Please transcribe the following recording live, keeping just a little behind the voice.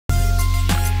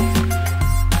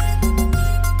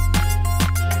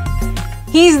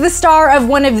He's the star of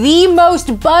one of the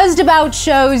most buzzed about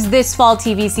shows this fall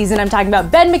TV season. I'm talking about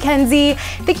Ben McKenzie.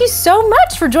 Thank you so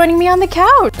much for joining me on the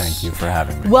couch. Thank you for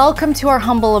having me. Welcome to our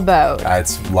humble abode.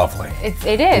 It's lovely.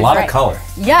 It is. A lot of color.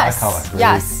 Yes. A lot of color. Really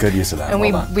yes. Good use of that. And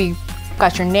we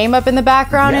got your name up in the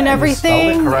background and everything.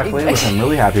 You spelled it correctly, which I'm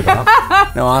really happy about.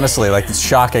 No, honestly, like, it's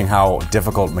shocking how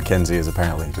difficult McKenzie is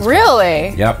apparently. Really?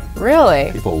 Yep.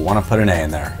 Really? People want to put an A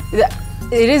in there.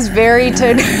 It is very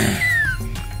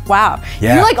Wow.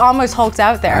 Yeah. You like almost hulked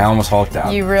out there. I almost hulked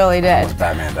out. You really did. I almost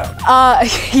Batmaned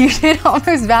out. You did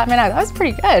almost Batman out. That was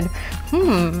pretty good.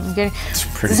 It's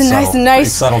pretty nice, pretty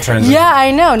subtle transition. Yeah,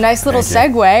 I know. Nice little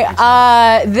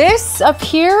segue. This up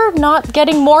here, not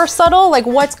getting more subtle. Like,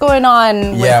 what's going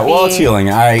on? Yeah, well, it's healing.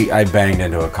 I banged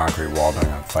into a concrete wall during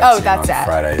a fight scene on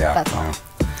Friday. Yeah.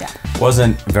 It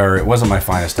wasn't my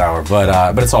finest hour,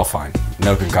 but it's all fine.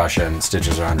 No concussion.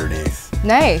 Stitches are underneath.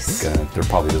 Nice. They're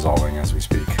probably dissolving as we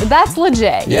speak. That's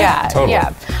legit. Yeah, totally.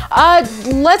 Yeah.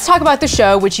 Let's talk about the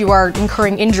show, which you are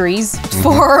incurring injuries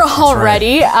for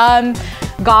already. Right.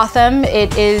 Gotham.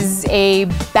 It is a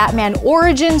Batman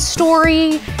origin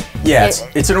story. Yeah,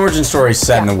 it's an origin story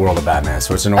set in the world of Batman,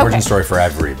 so it's an origin story for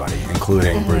everybody,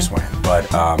 including Bruce Wayne.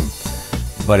 But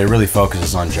it really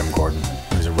focuses on Jim Gordon,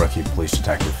 who's a rookie police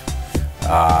detective,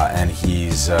 and he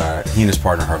and his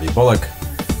partner Harvey Bullock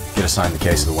get assigned the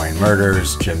case of the Wayne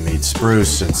murders. Jim meets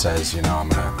Bruce and says, you know, I'm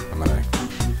gonna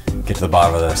get to the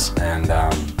bottom of this, and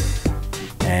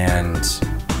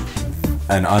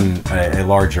a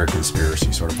larger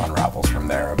conspiracy sort of unravels from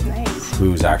there. Nice.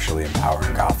 Who's actually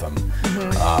empowering Gotham,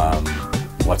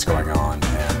 what's going on,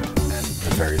 and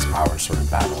the various powers sort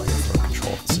of battling for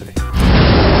control of the city.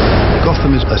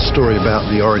 Gotham is a story about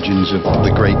the origins of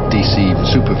the great DC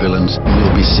supervillains.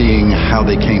 We'll be seeing how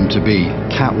they came to be.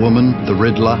 Catwoman, the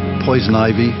Riddler, Poison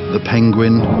Ivy, the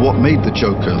Penguin. What made the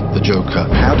Joker the Joker?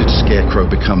 How did Scarecrow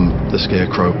become the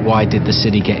Scarecrow? Why did the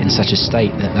city get in such a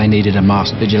state that they needed a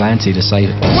masked vigilante to save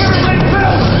it?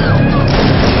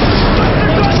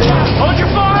 Hold your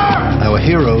fire! Our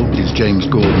hero is James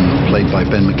Gordon, played by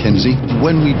Ben McKenzie.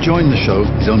 When we joined the show,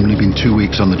 he's only been 2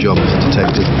 weeks on the job as a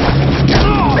detective.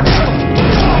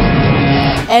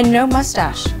 And no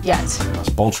mustache yet. That's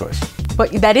a bold choice.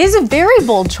 But that is a very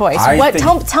bold choice.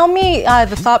 Tell me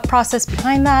the thought process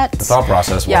behind that. The thought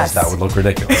process was that would look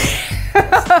ridiculous.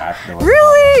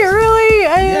 Really?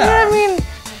 I mean,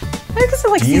 I guess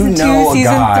like season 2,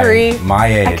 season 3. My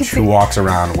age who walks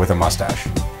around with a mustache?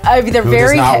 They're who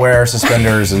very does not wear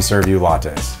suspenders and serve you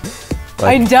lattes?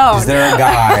 Like, I don't. Is there a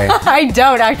guy? I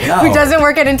don't actually. No. Who doesn't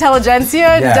work at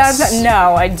Intelligentsia? Yes.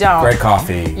 No, I don't. Great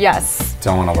coffee. Yes.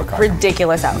 Don't want to look like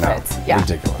ridiculous outfits. No, yeah.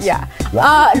 ridiculous. Yeah. Why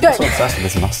are you so obsessed with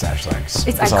this mustache thing?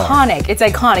 It's iconic. It's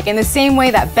iconic. In the same way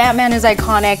that Batman is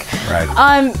iconic. Right.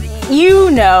 You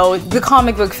know, the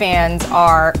comic book fans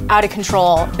are out of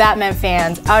control. Batman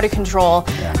fans out of control.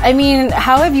 Yeah. I mean,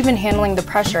 how have you been handling the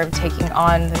pressure of taking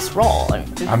on this role?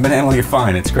 I've been handling it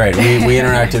fine. It's great. We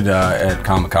interacted at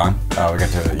Comic-Con. We got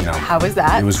to, you know. How was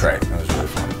that? It was great. It was really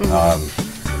fun.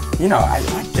 You know, I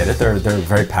get it. They're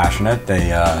very passionate.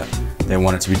 They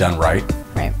want it to be done right.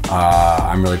 Right.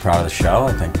 I'm really proud of the show.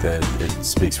 I think that it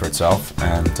speaks for itself,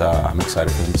 and I'm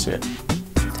excited for them to see it.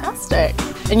 Fantastic.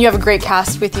 And you have a great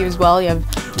cast with you as well. You have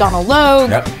Donald Logue,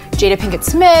 Jada Pinkett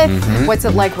Smith. What's it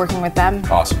like working with them?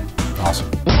 Awesome.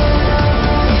 Awesome.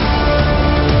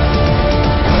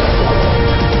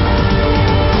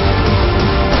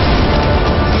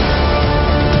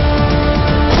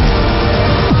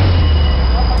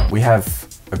 We have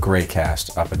a great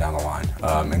cast up and down the line,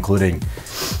 including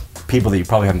people that you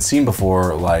probably haven't seen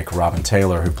before, like Robin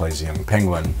Taylor, who plays the young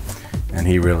Penguin, and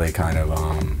he really kind of,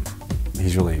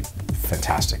 he's really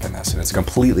fantastic in this, and it's a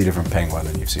completely different Penguin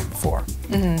than you've seen before.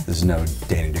 This is no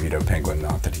Danny DeVito Penguin,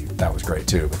 not that that was great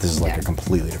too, but this is like a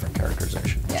completely different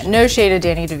characterization. Yeah, no shade of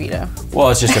Danny DeVito. Well,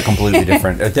 it's just a completely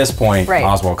different, at this point,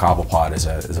 Oswald Cobblepot is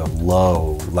a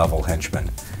low-level henchman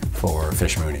for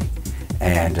Fish Mooney.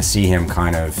 And to see him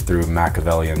kind of, through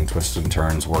Machiavellian twists and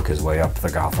turns, work his way up the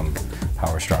Gotham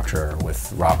power structure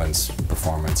with Robin's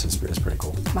performance is pretty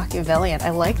cool. Machiavellian,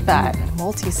 I like that.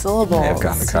 Multi-syllable. I've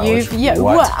gone to college.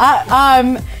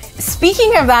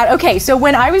 Speaking of that, okay, so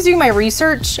when I was doing my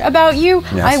research about you,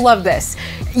 I love this.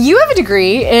 You have a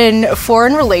degree in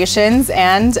foreign relations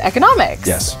and economics.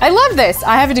 Yes. I love this.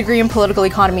 I have a degree in political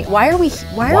economy. Why are we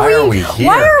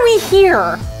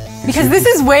here? Because this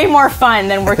is way more fun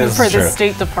than working for the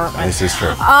State Department. This is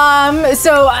true.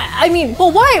 So, I mean,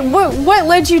 well, what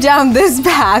led you down this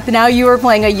path? Now you were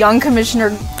playing a young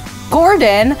Commissioner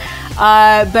Gordon,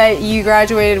 but you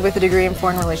graduated with a degree in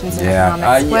foreign relations and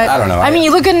economics. I don't know. I mean,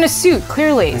 you look good in a suit,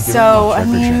 clearly. So, I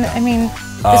mean,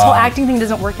 This whole acting thing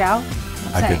doesn't work out.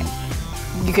 I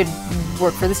could. You could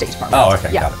work for the State Department. Oh,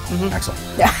 okay, Yeah. got it. Mhm. Excellent.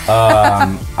 Yeah.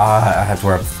 I have to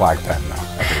wear a flag pen now.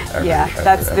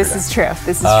 This is true.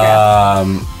 This is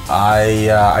true.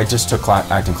 I just took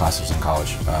acting classes in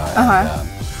college.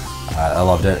 I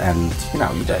loved it, and you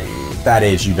know, that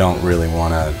age you don't really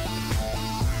want to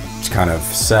kind of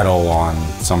settle on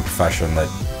some profession that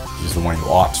is the one you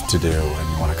ought to do, and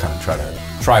you want to kind of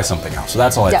try something else. So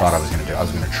that's all I thought I was going to do. I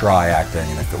was going to try acting,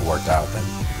 and if it worked out,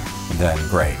 then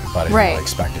great. But I didn't really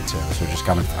expect it to. So just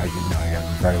kind of, I got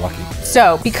very lucky.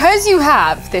 So because you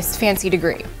have this fancy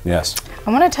degree, yes,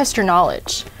 I want to test your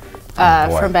knowledge.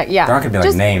 From back, there aren't gonna be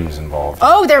like names involved.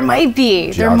 Oh, there might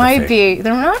be. Geography. There might be.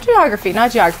 They're not geography.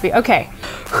 Not geography. Okay,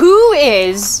 who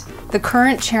is the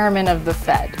current chairman of the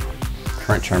Fed?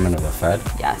 Current chairman of the Fed?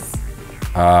 Yes.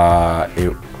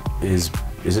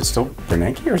 Is it still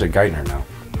Bernanke or is it Geithner now?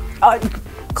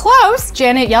 Close.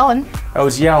 Janet Yellen. Oh,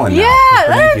 it's Yellen now. Yeah,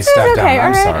 Bernanke stepped down.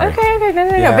 I'm sorry. Okay.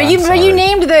 No. Yeah, But you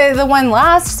named the one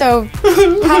last, so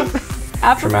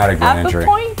traumatic brain injury.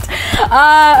 Point.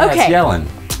 Yeah, Okay. it's Yellen.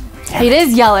 It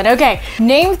is Yellen. Okay.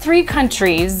 Name 3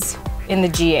 countries in the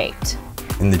G8.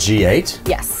 In the G8?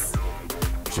 Yes.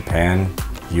 Japan,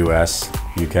 U.S.,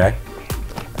 UK.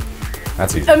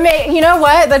 That's easy. You know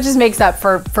what? That just makes up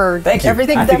for Thank you.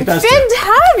 everything. I think it does too.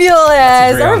 Fantabulous.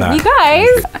 Let's agree on that. You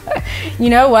guys. You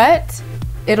know what?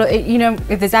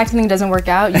 If this acting thing doesn't work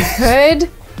out, you could.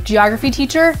 Geography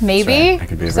teacher, maybe. Right. I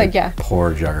could be a very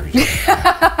poor geography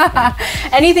teacher.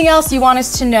 Anything else you want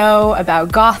us to know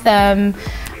about Gotham?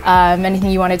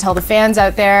 Anything you want to tell the fans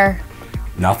out there?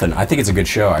 Nothing. I think it's a good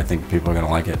show. I think people are going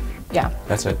to like it. Yeah.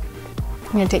 That's it.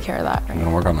 I'm going to take care of that. I'm going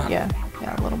to work on that. Yeah,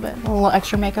 a little bit. A little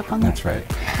extra makeup on there. That's right.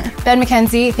 Ben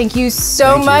McKenzie, thank you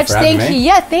so much. Thank you.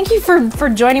 Yeah, thank you for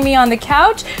joining me on the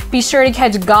couch. Be sure to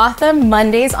catch Gotham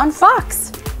Mondays on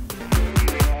Fox.